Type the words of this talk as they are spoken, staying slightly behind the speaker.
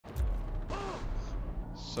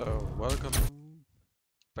So, welcome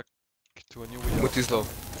back to a new video. Mutti ist low.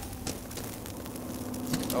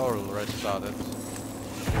 Already started.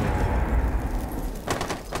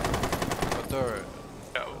 But there,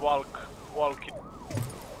 Walking.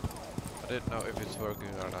 I didn't know if it's working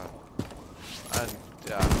or not. And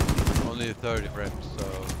yeah, only 30 frames, so...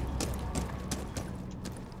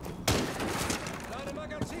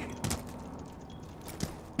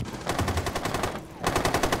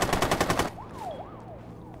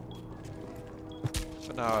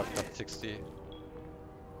 So now I've got 60.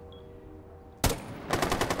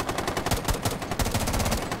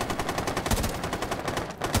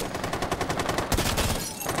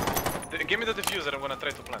 Give me the diffuser, I'm gonna try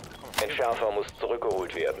to plant. Come on. Entschärfer muss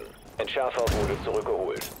zurückgeholt werden. Entschärfer wurde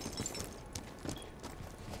zurückgeholt.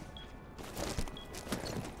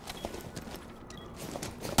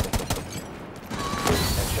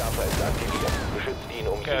 Entschärfer ist aktiviert. Beschützt ihn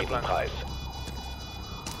um jeden Preis.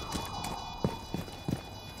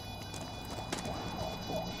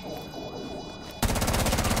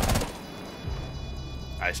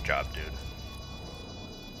 Nice job, dude.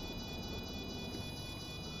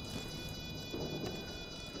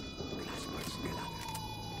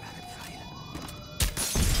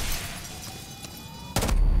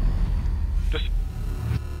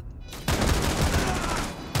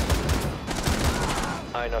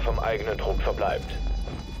 Einer vom eigenen Trupp verbleibt.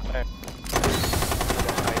 Okay.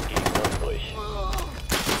 Noch ein Gegner übrig.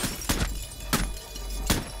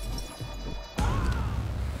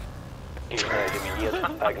 Gegner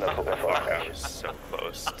eliminiert, eigener Trupp I erfolgreich. was so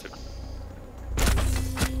close to.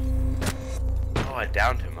 Oh, I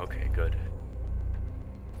downed him. Okay, good.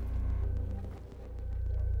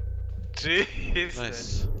 Jesus.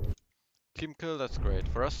 Nice. Team kill, that's great.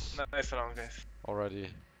 For us, Nice round, guys. already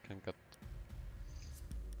can get...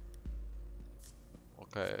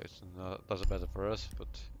 Okay, it's not, doesn't matter for us, but...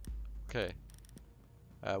 Okay.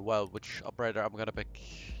 Well, which operator I'm gonna pick?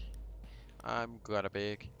 I'm gonna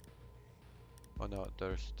pick... Oh no,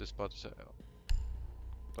 there's this bot is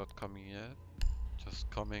not coming yet. Just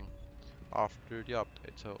coming after the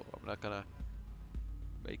update, so I'm not gonna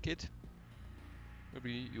make it.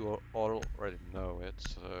 Maybe you all already know it,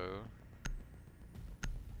 so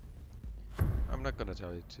I'm not gonna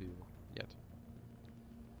tell it to you yet.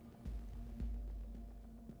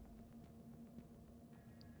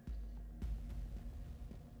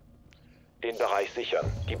 Den Bereich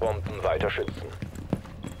sichern, die Bomben weiter schützen.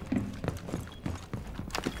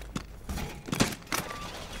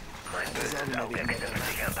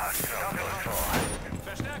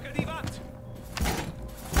 Verstärke die Wand!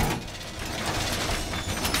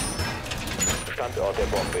 Standort der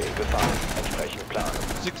Bombe in Gefahr. Entsprechend planen.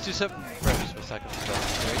 67 frames per second,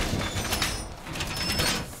 that's great.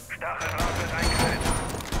 Stacheldraht eingesetzt.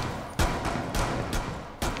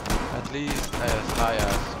 At least as high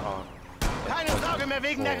as on... Keine Sorge mehr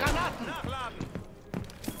wegen der 4. Granaten! Nachladen!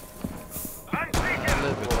 A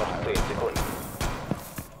little bit Nur noch higher. 10 Sekunden.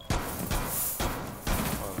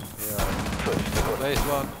 Oh, yeah. 5 Sekunden. Place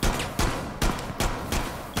one.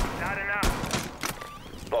 Lade nach!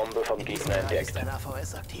 Bombe vom Gegner entdeckt. Ist ein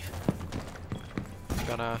AVS aktiv.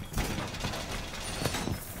 Gonna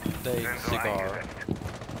take cigar.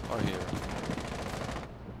 Or here.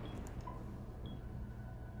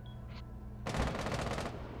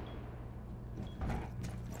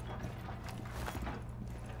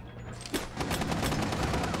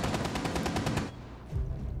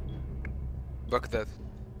 Buck dead.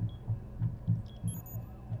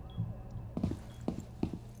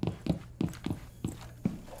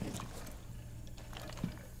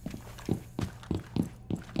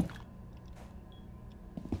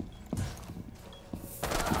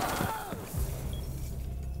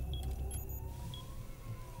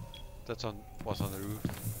 That's on was on the roof.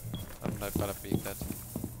 I'm not gonna peek that.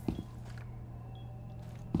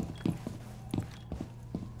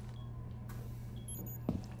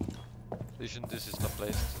 Vision, this is not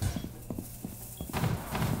placed.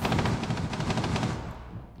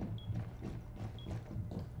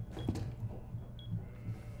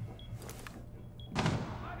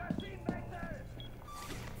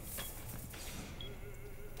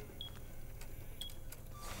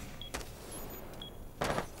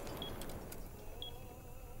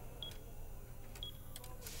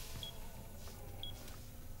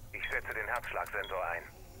 Ich setze den Herzschlagsensor ein.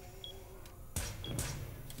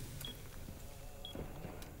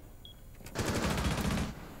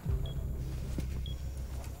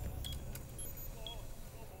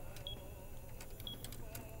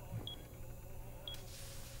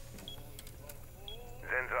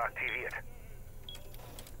 Sensor aktiviert.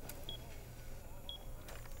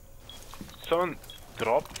 Someone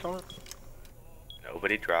dropped something?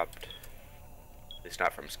 Nobody dropped. At least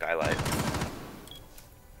not from Skylight.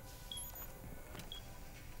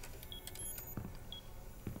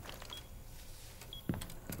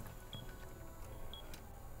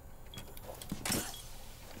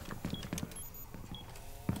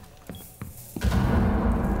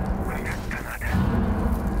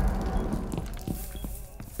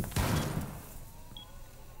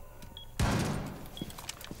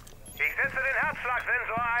 Ich setze den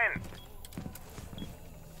Herzschlagsensor ein.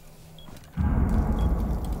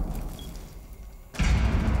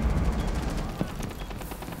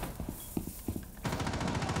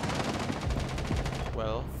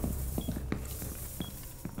 Well,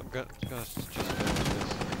 I'm gonna just go with this.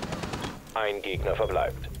 Ein Gegner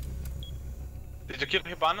verbleibt. Did you kill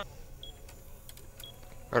Hibana?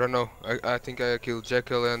 I don't know. I think I killed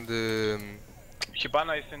Jekyll and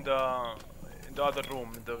Hibana is in the other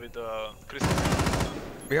room with the crystal.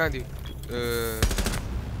 behind you.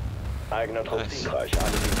 Eigener Trupp Nice. siegreich,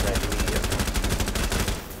 alle Gegner eliminiert.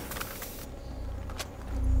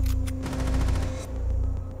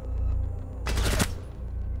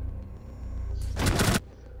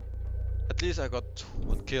 At least I got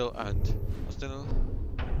one kill and still.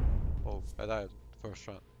 Oh, I died first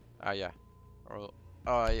round. Ah, yeah. Oh,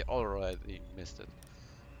 I already missed it.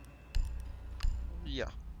 Yeah.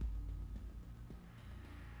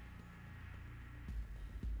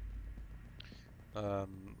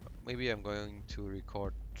 Maybe I'm going to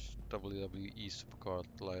record WWE Supercard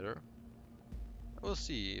later. We'll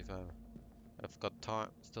see if I've got time.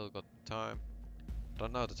 Still got time.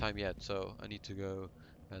 Don't know the time yet, so I need to go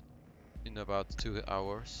in about 2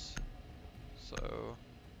 hours. So,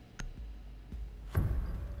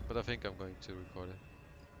 but I think I'm going to record it.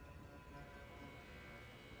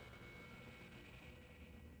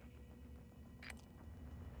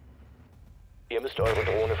 Ihr müsst eure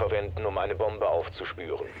Drohne verwenden, um eine Bombe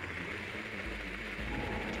aufzuspüren.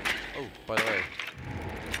 Oh, by the way,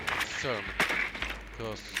 German,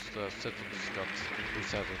 because the settings got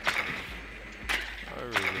reset. I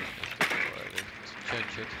really missed it already. To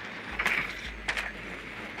change it.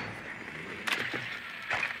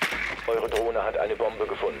 Eure Drohne hat eine Bombe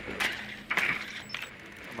gefunden.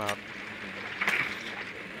 I'm out.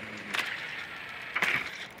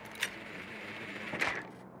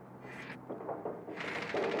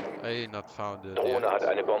 I not found it Drohne hat yet.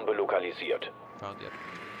 eine Bombe lokalisiert. Found yet.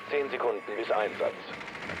 10 Sekunden bis Einsatz.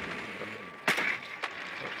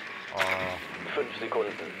 5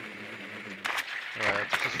 Sekunden. Alright,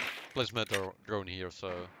 just place my drone here,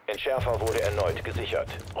 so. Entschärfer wurde erneut gesichert.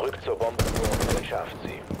 Rückt zur Bombenburg und entschärft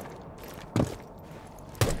sie.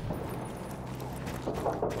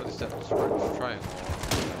 What is that triangle?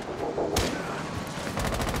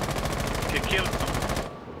 He killed some.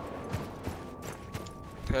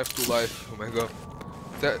 I have 2 life. Oh my god.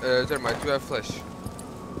 Thermite, you have flash.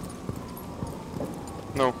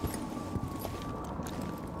 No.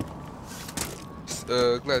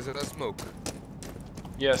 Glass, that's smoke.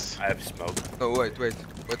 Yes. I have smoke. Oh wait a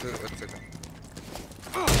second.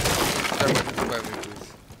 Thermite, revive me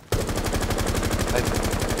please.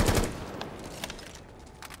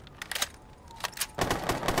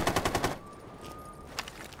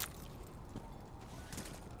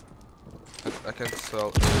 I can't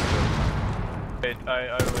sell. Wait, I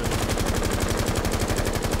will.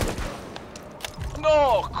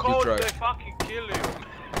 No! How try. did I fucking kill you?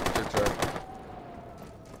 Good try.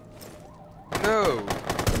 No!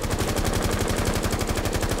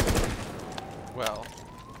 Well,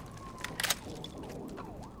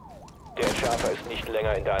 Der Entschärfer ist nicht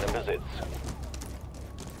länger in deinem Besitz.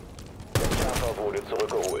 Der Entschärfer wurde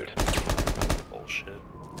zurückgeholt. Bullshit.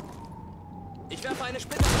 Ich werfe eine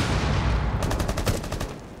Spinne.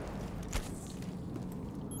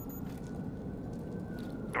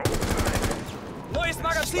 Neues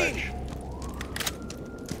Magazin!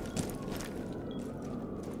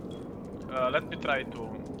 Let me try to.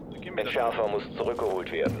 Give me the. Entschärfer muss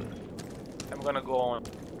zurückgeholt werden. I'm gonna go on.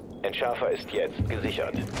 Entschärfer ist jetzt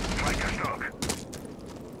gesichert.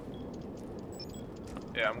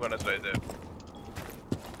 Yeah, I'm gonna try that.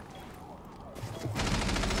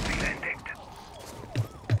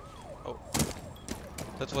 oh,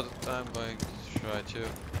 that's what I'm going to try to.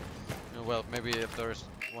 Well, maybe if there's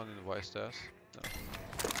one in the Y stairs. No.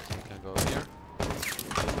 So we can go here.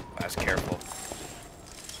 That's careful.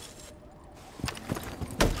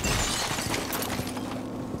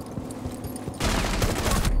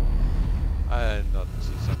 I did not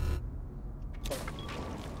see something.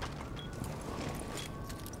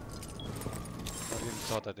 I even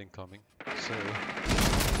saw that incoming. So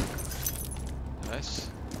nice.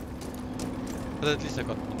 But at least I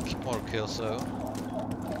got more kills, so.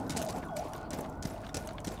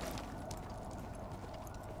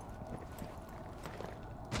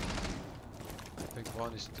 I think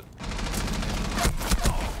one is the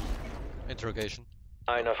interrogation.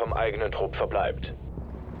 Einer vom eigenen Trupp verbleibt.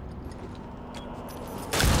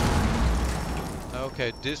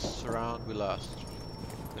 Okay, this round we lost.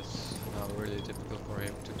 It's now really difficult for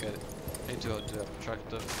him to get into the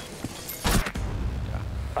objective.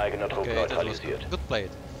 Yeah. Eigener Trupp Okay, that was neutralisiert. good. Good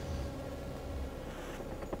played.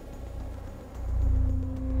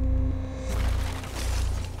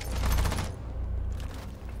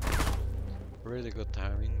 Really good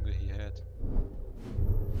timing that he had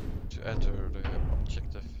to enter the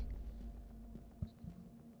objective.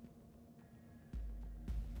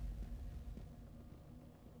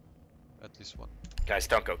 At least one. Guys,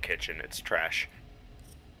 don't go kitchen. It's trash.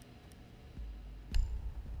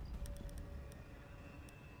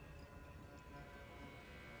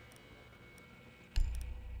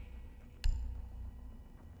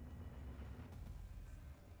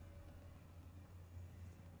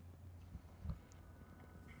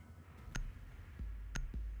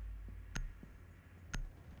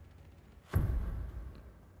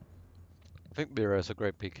 I think Mira is a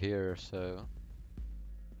great pick here, so.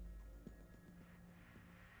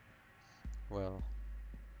 Well,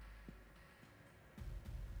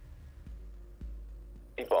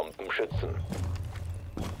 Die Bomben schützen.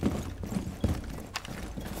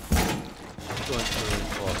 going to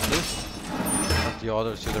reinforce this, and the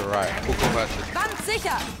other to the right. Who go match it? Wand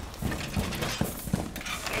sicher!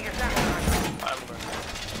 I'm going.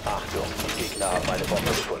 Achtung, die Gegner haben eine Bombe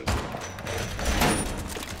gefunden.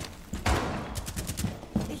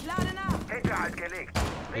 Ich lade nach! Hinterhalt gelegt.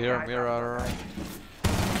 Here, Mira.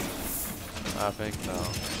 I think no.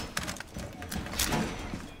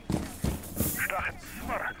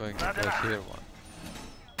 I'm going to place here one.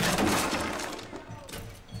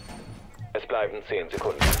 Es bleiben 10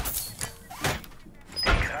 Sekunden. Die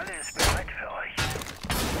Kralle ist bereit für euch.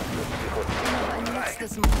 5 Sekunden. Ein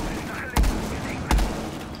letztes Mal.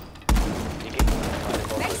 Die Gegner haben eine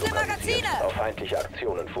Bombe Wechsle lokalisiert. Magazine! Auf feindliche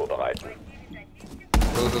Aktionen vorbereiten.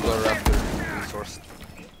 Those are the Raptor resource.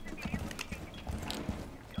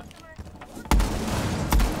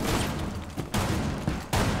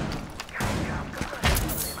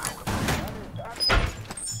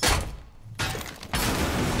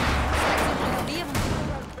 Probieren.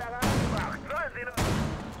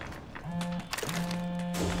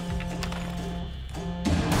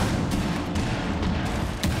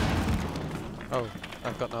 Oh,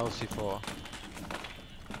 I've got no C4.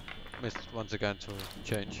 Missed once again to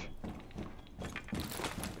change.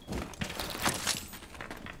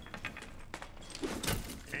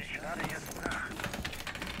 Ich lade jetzt nach.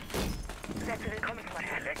 Die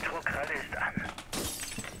Elektrokralle ist an.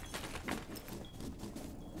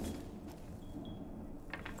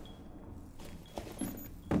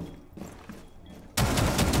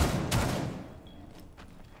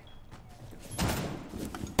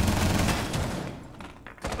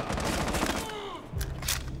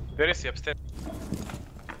 Where is he? Upstairs.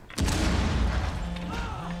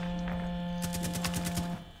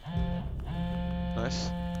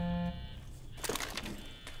 Nice.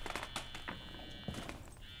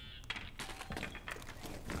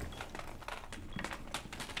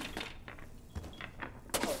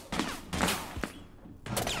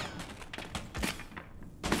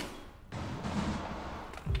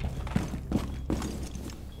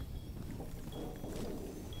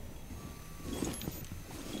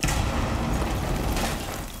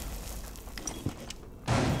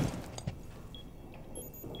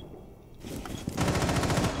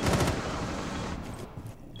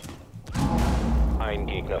 Ein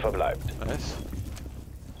Gegner verbleibt. Nice.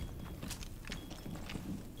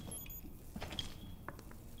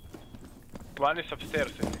 One is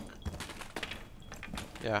upstairs, I think.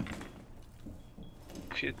 Yeah.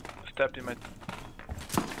 She stepped in my.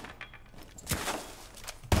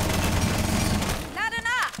 Lade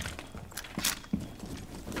nach!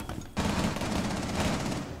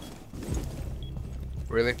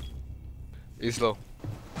 Really? He's low.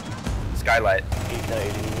 Skylight. Gegner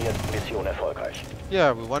eliminiert. Mission erfolgreich.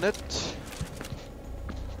 Yeah, we won it.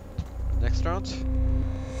 Next round.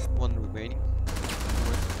 One remaining.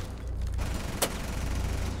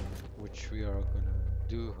 Which we are gonna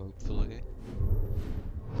do, hopefully.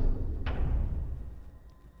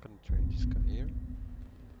 Gonna train this guy here.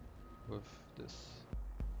 With this.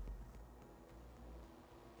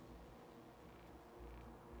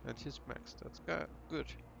 And he's maxed. That's good.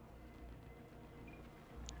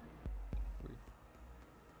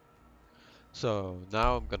 So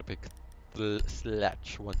now I'm gonna pick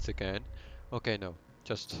sledge once again. Okay, no,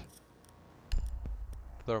 just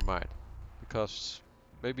never mind, because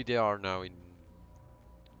maybe they are now in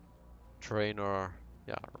train or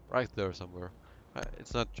yeah, right there somewhere.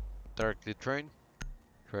 It's not directly train.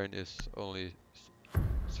 Train is only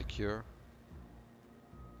secure.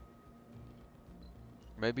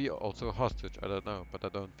 Maybe also hostage. I don't know, but I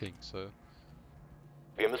don't think so.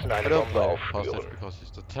 Wir müssen I eine don't Bombe play hostage aufspüren. because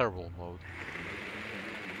it's a terrible mode,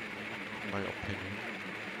 in my opinion.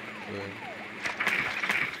 So,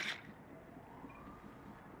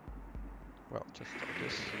 well, just start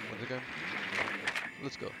this once again.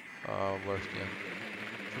 Let's go. Where's the end?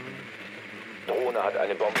 Drohne hat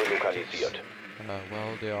eine Bombe lokalisiert.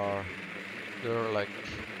 Well, they're like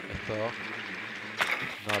I thought,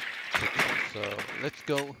 not kitchen. So let's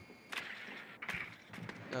go.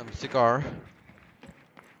 Cigar.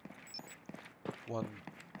 One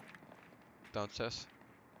downstairs.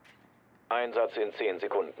 Einsatz in 10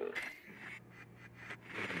 Sekunden.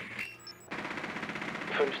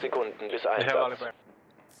 5 Sekunden bis I have Einsatz. alibi.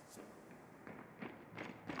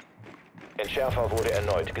 Entschärfer wurde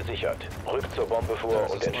erneut gesichert. Rückt zur Bombe vor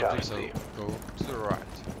There's und a spawn entschärft so sie. go to the right.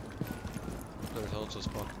 There's also a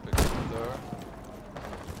spawn there.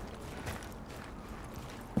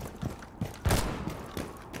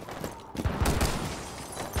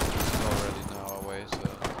 It's already now away, so.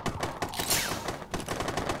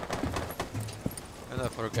 And I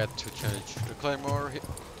forget to change the claymore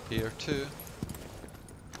here too.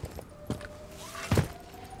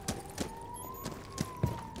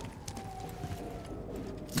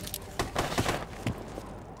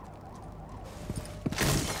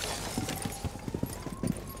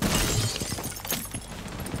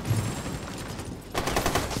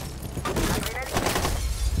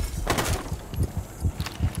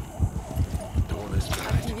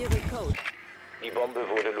 Aktiviere Code. Die Bombe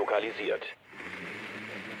wurde lokalisiert.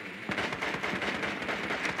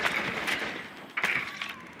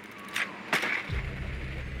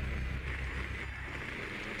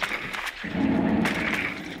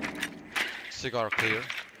 Cigar clear.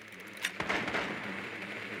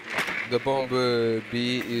 The bomb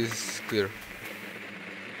B is clear.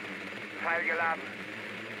 Pfeil geladen.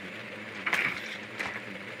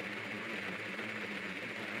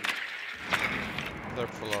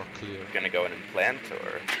 Therefore are clear. Gonna go in and plant,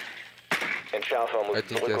 or Entschärfer muss I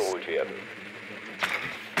think zurückgeholt werden.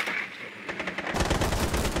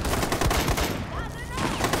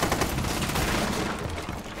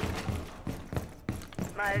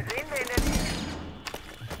 Mal sehen, wen der liegt.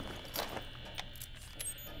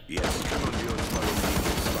 Jetzt kümmern wir uns mal um die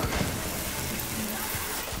Fußball.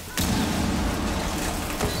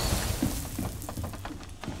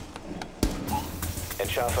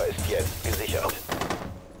 Entschärfer ist jetzt gesichert.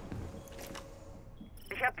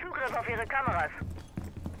 Ich habe Zugriff auf ihre Kameras.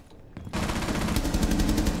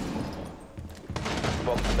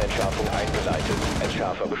 Bombenentschärfung eingeleitet.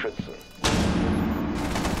 Entschärfer beschützen.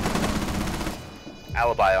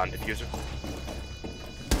 alibi on diffuser.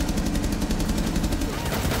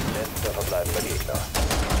 Letzter verbleibender Gegner.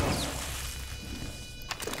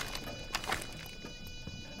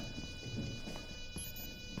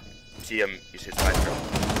 See him, you see his nitro.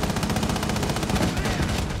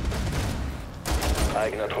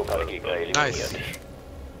 Eigener Trupp hat Gegner eliminiert. Nice.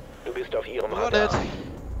 Du bist auf ihrem Got Radar.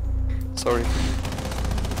 it. Sorry.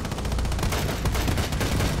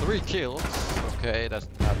 3 kills. Okay, that's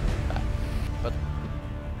not bad. But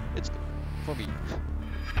it's good for me.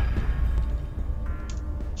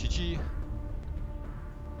 GG.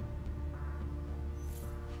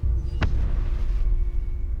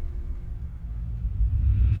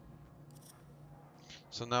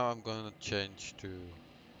 So now I'm gonna change to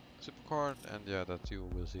Supercard, and yeah, that you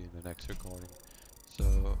will see in the next recording.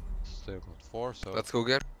 So still got 4, so Let's go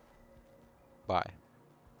get. bye.